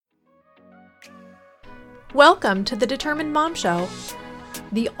Welcome to the Determined Mom Show,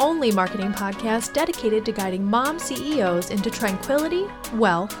 the only marketing podcast dedicated to guiding mom CEOs into tranquility,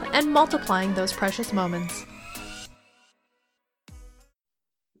 wealth, and multiplying those precious moments.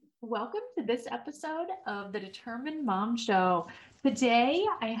 Welcome to this episode of the Determined Mom Show. Today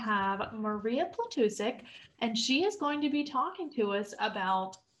I have Maria Platusic, and she is going to be talking to us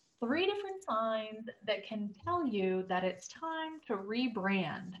about 3 different signs that can tell you that it's time to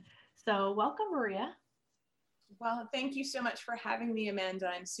rebrand. So welcome, Maria. Well, thank you so much for having me, Amanda.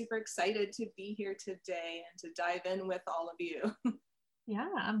 I'm super excited to be here today and to dive in with all of you. Yeah,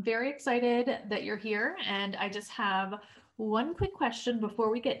 I'm very excited that you're here. And I just have one quick question before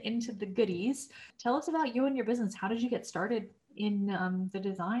we get into the goodies. Tell us about you and your business. How did you get started in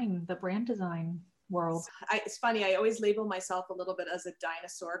the brand design world? It's funny, I always label myself a little bit as a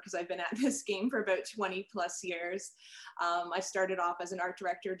dinosaur because I've been at this game for about 20 plus years. I started off as an art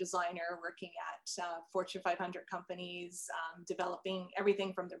director, designer, working at Fortune 500 companies, developing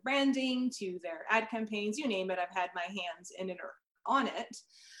everything from their branding to their ad campaigns, you name it. I've had my hands in it or on it.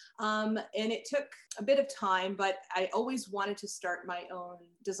 And it took a bit of time, but I always wanted to start my own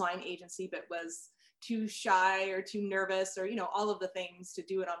design agency, but was too shy or too nervous or, all of the things to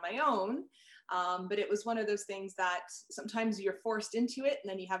do it on my own. But it was one of those things that sometimes you're forced into it and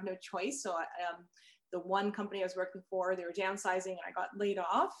then you have no choice. So the one company I was working for, they were downsizing and I got laid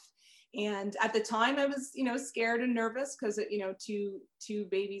off. And at the time I was, scared and nervous because, two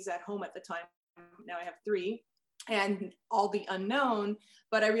babies at home at the time. Now I have 3 and all the unknown,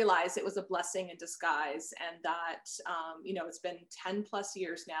 but I realized it was a blessing in disguise and that, it's been 10 plus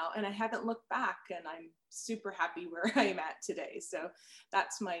years now and I haven't looked back and I'm super happy where I'm at today. So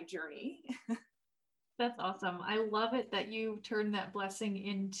that's my journey. That's awesome. I love it that you turned that blessing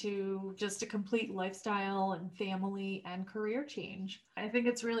into just a complete lifestyle and family and career change. I think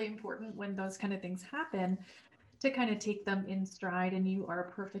it's really important when those kind of things happen to kind of take them in stride, and you are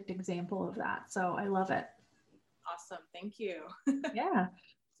a perfect example of that. So I love it. Awesome. Thank you. Yeah.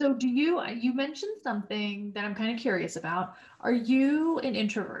 So you mentioned something that I'm kind of curious about. Are you an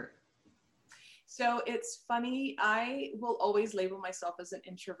introvert? So it's funny, I will always label myself as an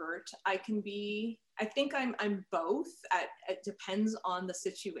introvert. I think I'm both. It depends on the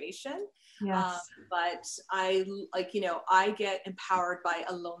situation. Yes. But I get empowered by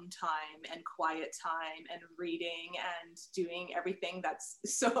alone time and quiet time and reading and doing everything that's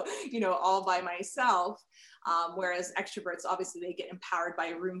so, all by myself. Whereas extroverts, obviously they get empowered by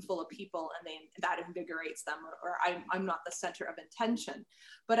a room full of people and that invigorates them, or I'm not the center of attention.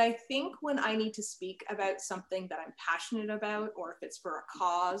 But I think when I need to speak about something that I'm passionate about, or if it's for a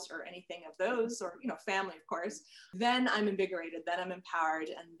cause or anything of those, or, family, of course, then I'm invigorated, then I'm empowered.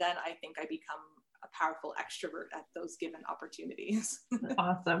 And then I think I become a powerful extrovert at those given opportunities.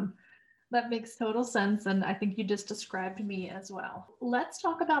 Awesome. That makes total sense. And I think you just described me as well. Let's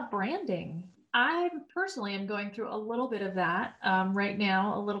talk about branding. I personally am going through a little bit of that right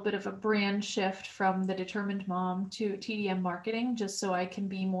now, a little bit of a brand shift from the Determined Mom to TDM marketing, just so I can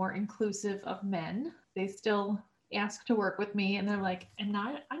be more inclusive of men. They still ask to work with me and they're like, I'm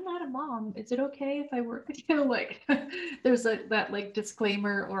not a mom. Is it okay if I work with you? Like there's that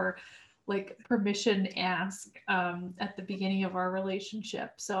disclaimer or permission ask at the beginning of our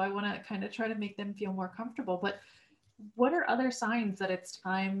relationship. So I want to kind of try to make them feel more comfortable. But what are other signs that it's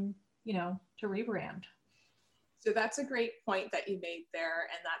time, to rebrand? So that's a great point that you made there.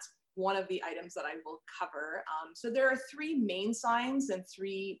 And that's one of the items that I will cover. So there are 3 main signs and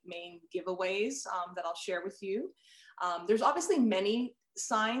 3 main giveaways that I'll share with you. There's obviously many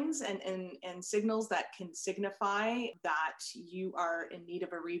signs and signals that can signify that you are in need of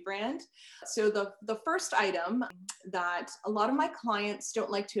a rebrand. So the first item that a lot of my clients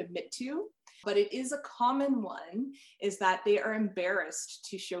don't like to admit to, but it is a common one, is that they are embarrassed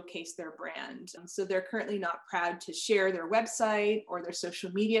to showcase their brand. So they're currently not proud to share their website or their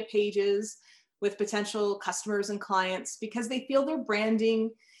social media pages with potential customers and clients because they feel their branding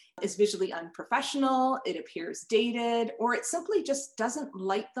is visually unprofessional, it appears dated, or it simply just doesn't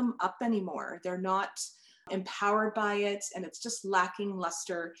light them up anymore. They're not empowered by it, and it's just lacking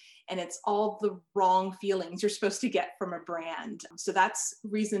luster, and it's all the wrong feelings you're supposed to get from a brand. So that's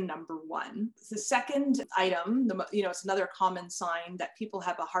reason number 1. The second item, it's another common sign that people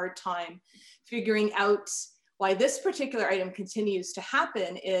have a hard time figuring out why this particular item continues to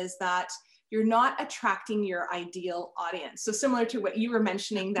happen, is that you're not attracting your ideal audience. So similar to what you were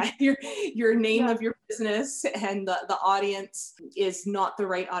mentioning, that your name of your business and the audience is not the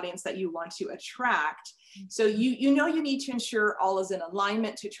right audience that you want to attract. So you know you need to ensure all is in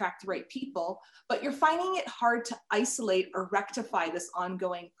alignment to attract the right people, but you're finding it hard to isolate or rectify this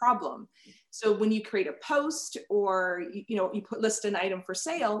ongoing problem. So when you create a post or you list an item for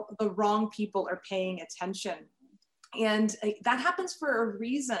sale, the wrong people are paying attention. And that happens for a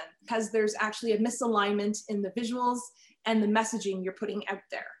reason, because there's actually a misalignment in the visuals and the messaging you're putting out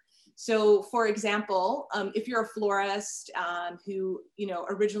there. So for example, if you're a florist who,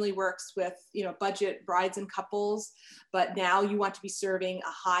 originally works with, budget brides and couples, but now you want to be serving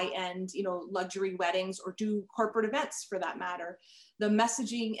a high-end, luxury weddings or do corporate events for that matter, the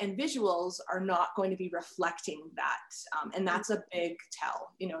messaging and visuals are not going to be reflecting that. And that's a big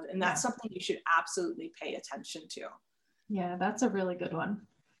tell, and that's something you should absolutely pay attention to. Yeah, that's a really good one.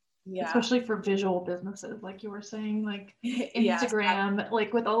 Yeah. Especially for visual businesses, like you were saying, like Instagram, yes,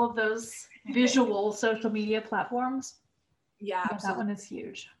 like with all of those visual social media platforms. Yeah, that one is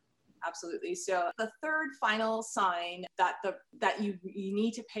huge. Absolutely. So the third final sign that you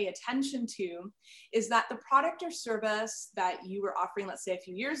need to pay attention to is that the product or service that you were offering, let's say a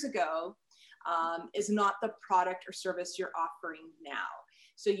few years ago, is not the product or service you're offering now.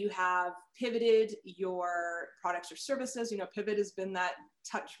 So you have pivoted your products or services. Pivot has been that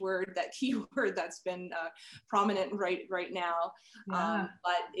touch word, that keyword that's been prominent right now. Yeah.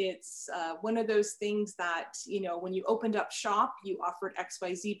 But it's one of those things that, when you opened up shop, you offered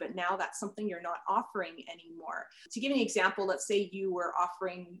XYZ, but now that's something you're not offering anymore. To give you an example, let's say you were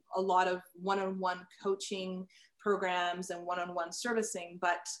offering a lot of one-on-one coaching programs and one-on-one servicing,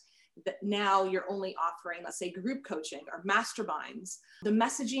 but that now you're only offering, let's say, group coaching or masterminds. The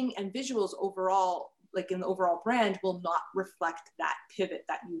messaging and visuals overall, like in the overall brand, will not reflect that pivot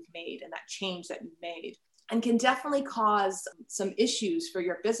that you've made and that change that you've made, and can definitely cause some issues for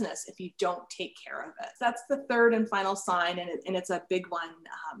your business if you don't take care of it. That's the third and final sign, and it's a big one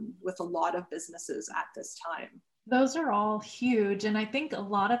with a lot of businesses at this time. Those are all huge. And I think a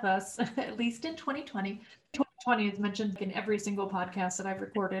lot of us, at least in 2020 is mentioned in every single podcast that I've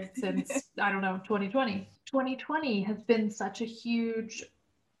recorded since, 2020. 2020 has been such a huge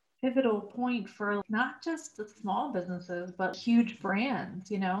pivotal point for not just the small businesses, but huge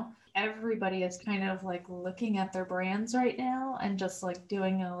brands, Everybody is kind of like looking at their brands right now and just like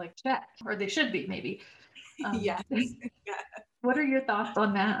doing a check, or they should be maybe. Yes. What are your thoughts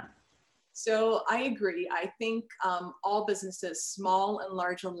on that? So I agree. I think all businesses, small and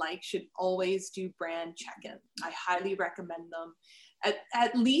large alike, should always do brand check-in. I highly recommend them.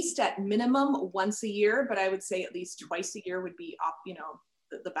 At least at minimum once a year, but I would say at least twice a year would be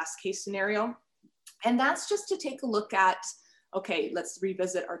the best case scenario. And that's just to take a look at, okay, let's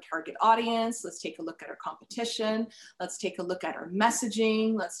revisit our target audience. Let's take a look at our competition. Let's take a look at our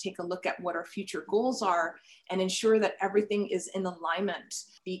messaging. Let's take a look at what our future goals are and ensure that everything is in alignment.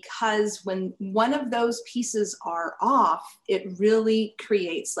 Because when one of those pieces are off, it really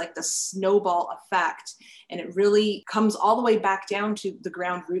creates like the snowball effect, and it really comes all the way back down to the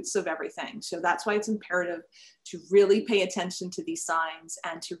ground roots of everything. So that's why it's imperative to really pay attention to these signs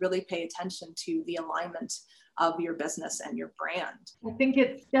and to really pay attention to the alignment of your business and your brand. I think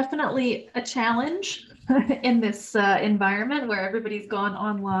it's definitely a challenge in this environment where everybody's gone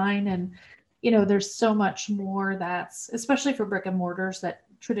online, and there's so much more that's, especially for brick and mortars, that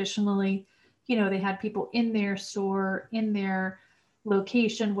traditionally, they had people in their store, in their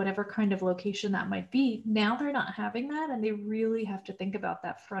location, whatever kind of location that might be. Now they're not having that, and they really have to think about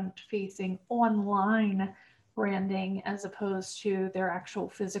that front-facing online branding as opposed to their actual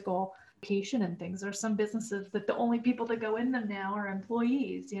physical location and things. There's some businesses that the only people that go in them now are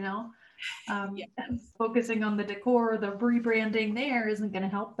employees, Focusing on the decor, the rebranding there isn't going to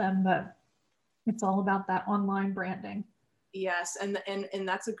help them, but it's all about that online branding. Yes, and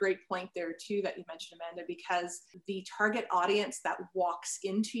that's a great point there too that you mentioned, Amanda, because the target audience that walks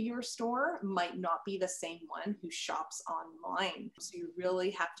into your store might not be the same one who shops online. So you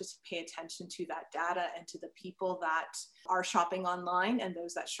really have to pay attention to that data and to the people that are shopping online and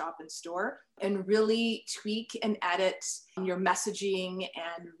those that shop in store, and really tweak and edit your messaging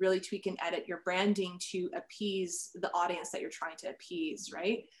and really tweak and edit your branding to appease the audience that you're trying to appease,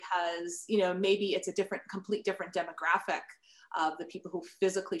 right? Because, maybe it's a complete different demographic of the people who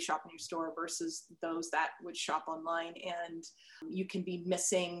physically shop in your store versus those that would shop online. And you can be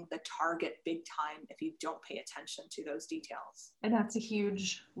missing the target big time if you don't pay attention to those details. And that's a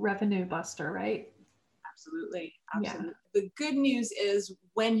huge revenue buster, right? Absolutely. Yeah. The good news is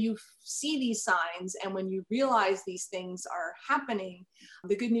when you see these signs and when you realize these things are happening,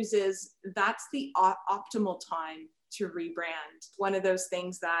 the good news is that's the optimal time to rebrand. One of those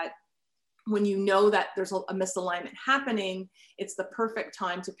things that when you know that there's a misalignment happening, it's the perfect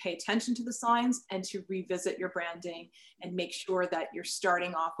time to pay attention to the signs and to revisit your branding and make sure that you're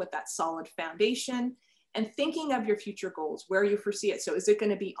starting off with that solid foundation and thinking of your future goals, where you foresee it. So is it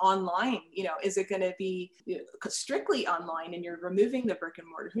going to be online? Is it going to be strictly online and you're removing the brick and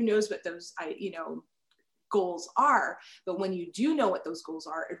mortar? Who knows what those, goals are? But when you do know what those goals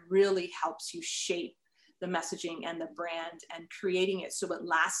are, it really helps you shape the messaging and the brand and creating it so it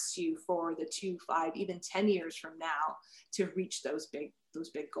lasts you for the 2, 5, even 10 years from now to reach those big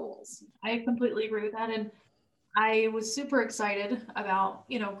goals. I completely agree with that. And I was super excited about,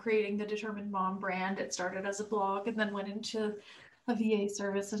 creating the Determined Mom brand. It started as a blog and then went into a VA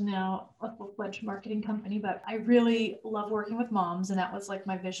service and now a full-fledged marketing company. But I really love working with moms. And that was like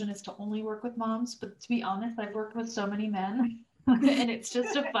my vision, is to only work with moms. But to be honest, I've worked with so many men and it's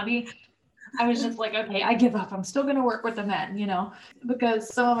just I was just like, okay, I give up. I'm still going to work with the men,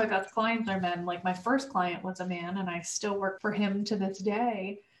 because some of my best clients are men. Like my first client was a man and I still work for him to this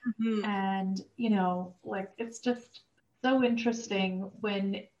day. Mm-hmm. And, it's just so interesting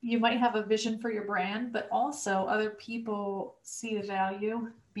when you might have a vision for your brand, but also other people see the value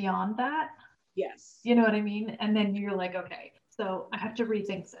beyond that. Yes. You know what I mean? And then you're like, okay, so I have to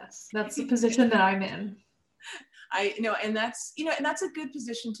rethink this. That's the position that I'm in. And that's a good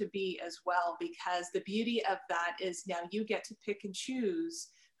position to be as well, because the beauty of that is now you get to pick and choose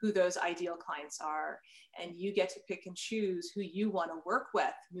who those ideal clients are, and you get to pick and choose who you want to work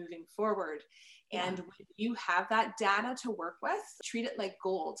with moving forward. Yeah. And when you have that data to work with, treat it like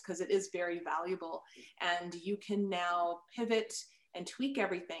gold, because it is very valuable, and you can now pivot and tweak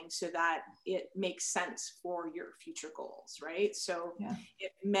everything so that it makes sense for your future goals, right? So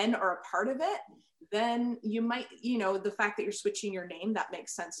if men are a part of it, then you might, the fact that you're switching your name, that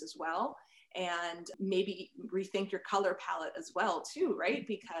makes sense as well. And maybe rethink your color palette as well too, right?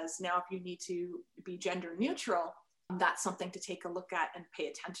 Because now if you need to be gender neutral, that's something to take a look at and pay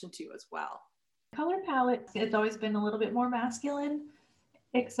attention to as well. Color palette has always been a little bit more masculine,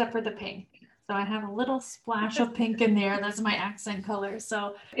 except for the pink. So I have a little splash of pink in there. That's my accent color.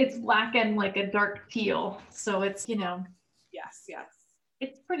 So it's black and like a dark teal. So it's, Yes.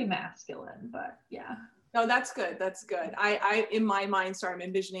 It's pretty masculine, but yeah. No, that's good. That's good. I in my mind, I'm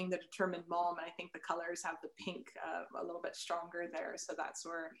envisioning the Determined Mom, and I think the colors have the pink a little bit stronger there. So that's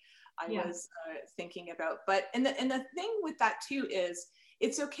where I was thinking about. But and the thing with that too is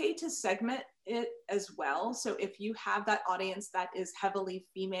it's okay to segment it as well. So if you have that audience that is heavily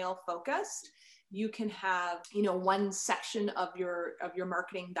female focused, you can have, one section of your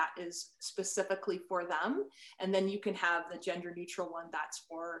marketing that is specifically for them. And then you can have the gender neutral one that's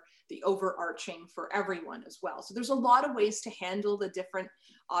for the overarching for everyone as well. So there's a lot of ways to handle the different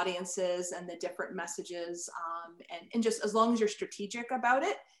audiences and the different messages. And just as long as you're strategic about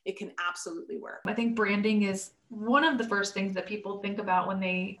it, it can absolutely work. I think branding is one of the first things that people think about when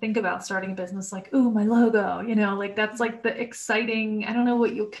they think about starting a business, like, ooh, my logo, like that's like the exciting, I don't know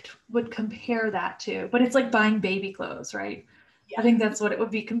what you would compare that to, but it's like buying baby clothes, right? Yeah. I think that's what it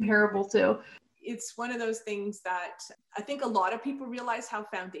would be comparable to. It's one of those things that I think a lot of people realize how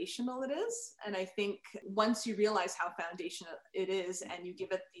foundational it is. And I think once you realize how foundational it is and you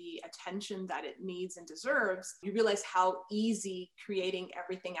give it the attention that it needs and deserves, you realize how easy creating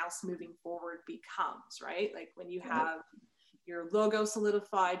everything else moving forward becomes, right? Like when you have your logo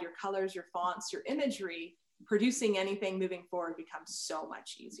solidified, your colors, your fonts, your imagery, producing anything moving forward becomes so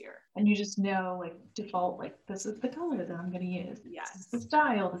much easier. And you just know, like, default, like, this is the color that I'm going to use. Yes. This is the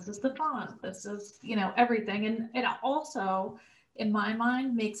style. This is the font. This is, everything. And it also, in my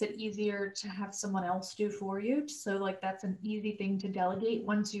mind, makes it easier to have someone else do for you. So, like, that's an easy thing to delegate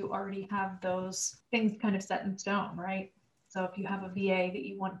once you already have those things kind of set in stone, right? So if you have a VA that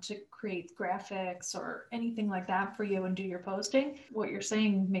you want to create graphics or anything like that for you and do your posting, what you're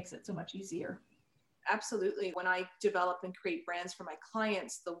saying makes it so much easier. Absolutely. When I develop and create brands for my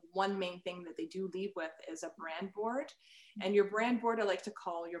clients, the one main thing that they do leave with is a brand board. And your brand board, I like to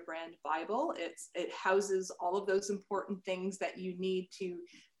call your brand Bible. It houses all of those important things that you need to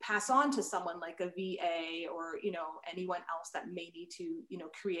pass on to someone like a VA or, anyone else that may need to,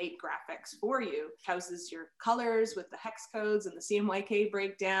 create graphics for you. It houses your colors with the hex codes and the CMYK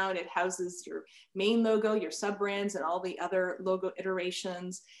breakdown. It houses your main logo, your sub brands, and all the other logo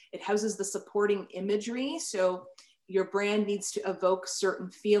iterations. It houses the supporting imagery. So your brand needs to evoke certain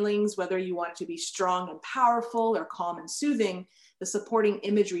feelings, whether you want it to be strong and powerful or calm and soothing. The supporting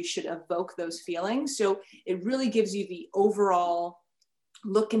imagery should evoke those feelings. So it really gives you the overall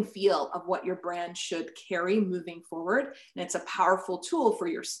look and feel of what your brand should carry moving forward. And it's a powerful tool for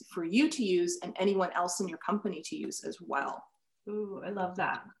you to use and anyone else in your company to use as well. Ooh, I love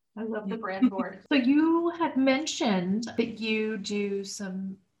that. I love the brand board. So you had mentioned that you do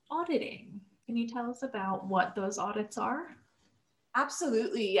some auditing. Can you tell us about what those audits are?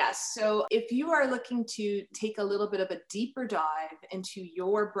 Absolutely, yes. So if you are looking to take a little bit of a deeper dive into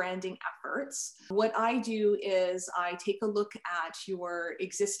your branding efforts, what I do is I take a look at your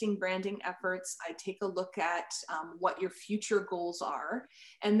existing branding efforts. I take a look at what your future goals are,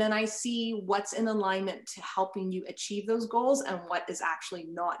 and then I see what's in alignment to helping you achieve those goals and what is actually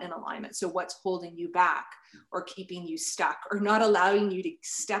not in alignment. So what's holding you back or keeping you stuck or not allowing you to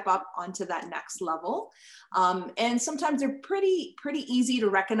step up onto that next level. And sometimes they're pretty easy to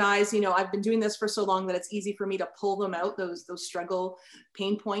recognize. You know, I've been doing this for so long that it's easy for me to pull them out, those struggle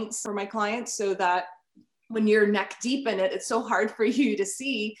pain points for my clients, so that when you're neck deep in it, it's so hard for you to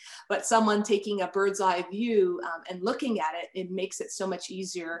see, but someone taking a bird's eye view and looking at it, it makes it so much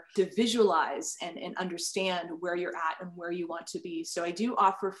easier to visualize and understand where you're at and where you want to be. So I do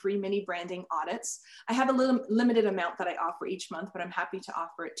offer free mini branding audits. I have a little limited amount that I offer each month, but I'm happy to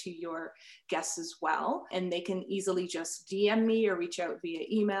offer it to your guests as well. And they can easily just DM me or reach out via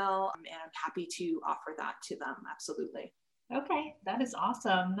email, and I'm happy to offer that to them. Absolutely. Okay, that is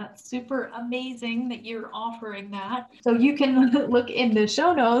awesome. That's super amazing that you're offering that. So you can look in the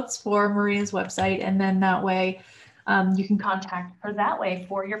show notes for Maria's website, and then that way you can contact her that way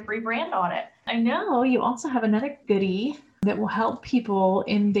for your free brand audit. I know you also have another goodie that will help people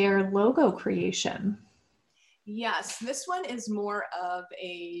in their logo creation. Yes, this one is more of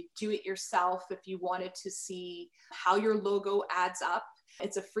a do-it-yourself if you wanted to see how your logo adds up.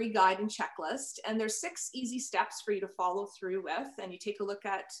 It's a free guide and checklist, and there's 6 easy steps for you to follow through with. And you take a look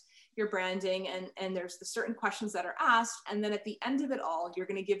at your branding, and there's the certain questions that are asked. And then at the end of it all, you're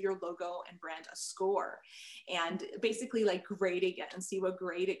going to give your logo and brand a score and basically like grading it and see what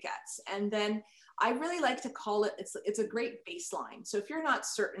grade it gets. And then I really like to call it, it's a great baseline. So if you're not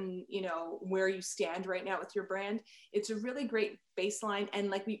certain, you know, where you stand right now with your brand, it's a really great baseline.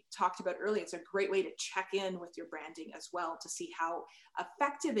 And like we talked about earlier, it's a great way to check in with your branding as well to see how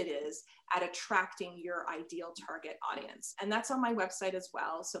effective it is at attracting your ideal target audience. And that's on my website as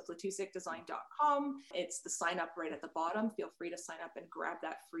well. So platusicdesign.com. It's the sign up right at the bottom. Feel free to sign up and grab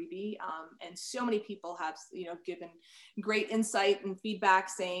that freebie. And so many people have, you know, given great insight and feedback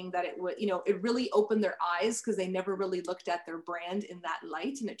saying that it would, you know, it really opened their eyes because they never really looked at their brand in that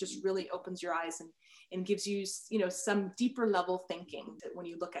light. And it just really opens your eyes and gives you, you know, some deeper level thinking when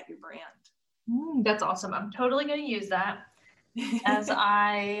you look at your brand. That's awesome. I'm totally going to use that. As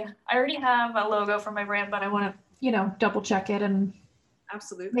I already have a logo for my brand, but I want to, you know, double check it and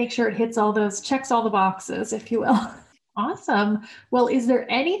absolutely make sure it hits all those, checks all the boxes, if you will. Awesome. Well, is there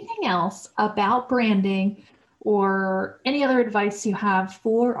anything else about branding or any other advice you have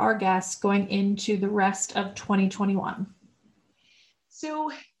for our guests going into the rest of 2021? So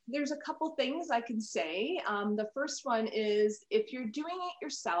there's a couple things I can say. The first one is if you're doing it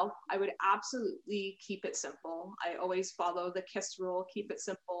yourself, I would absolutely keep it simple. I always follow the KISS rule, keep it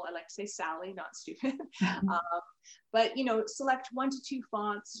simple. I like to say Sally, not stupid. But, you know, select 1 to 2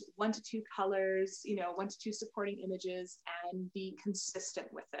 fonts, 1 to 2 colors, you know, 1 to 2 supporting images, and be consistent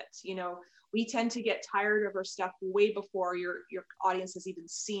with it. You know, we tend to get tired of our stuff way before your audience has even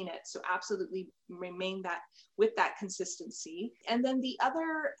seen it. So absolutely remain that with that consistency. And then the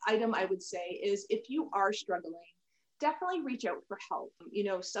other item I would say is if you are struggling, definitely reach out for help. You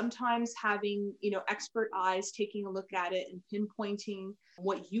know, sometimes having, you know, expert eyes taking a look at it and pinpointing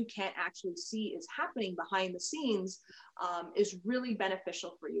what you can't actually see is happening behind the scenes is really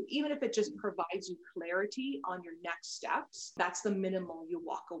beneficial for you. Even if it just provides you clarity on your next steps, that's the minimal you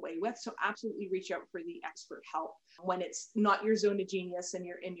walk away with. So absolutely reach out for the expert help when it's not your zone of genius and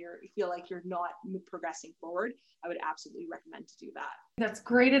you feel like you're not progressing forward. I would absolutely recommend to do that. That's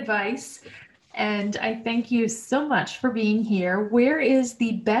great advice. And I thank you so much for being here. Where is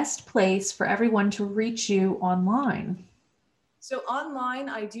the best place for everyone to reach you online? So online,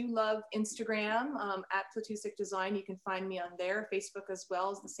 I do love Instagram at Platusic Design. You can find me on there. Facebook as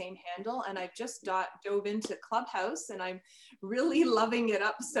well is the same handle. And I've just dove into Clubhouse, and I'm really loving it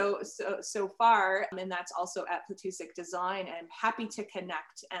up so far. And that's also at Platusic Design. And I'm happy to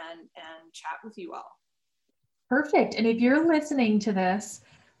connect and chat with you all. Perfect. And if you're listening to this,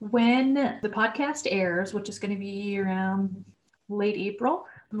 when the podcast airs, which is going to be around late April,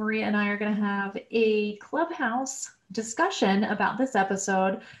 Maria and I are going to have a Clubhouse discussion about this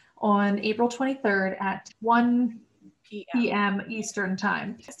episode on April 23rd at 1 p.m. Eastern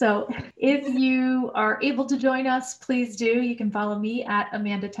time. So if you are able to join us, please do. You can follow me at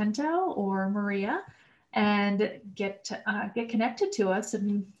Amanda Tento or Maria and get connected to us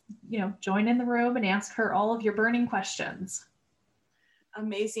and, you know, join in the room and ask her all of your burning questions.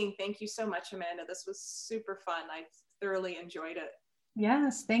 Amazing. Thank you so much, Amanda. This was super fun. I thoroughly enjoyed it.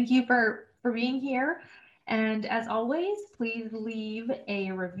 Yes, thank you for being here. And as always, please leave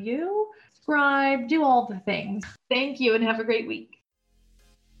a review, subscribe, do all the things. Thank you and have a great week.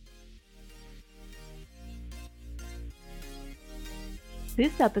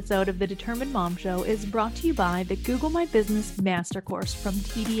 This episode of the Determined Mom Show is brought to you by the Google My Business Master Course from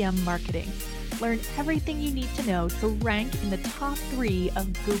TDM Marketing. Learn everything you need to know to rank in the top 3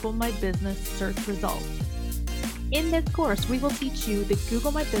 of Google My Business search results. In this course, we will teach you the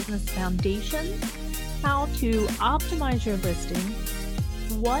Google My Business foundation, how to optimize your listing,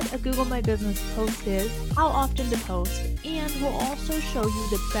 what a Google My Business post is, how often to post, and we'll also show you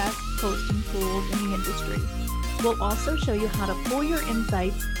the best posting tools in the industry. We'll also show you how to pull your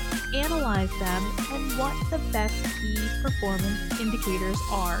insights, analyze them, and what the best key performance indicators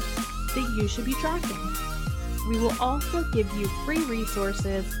are that you should be tracking. We will also give you free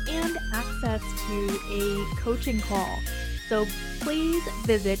resources and access to a coaching call. So please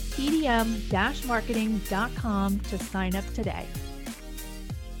visit tdm-marketing.com to sign up today.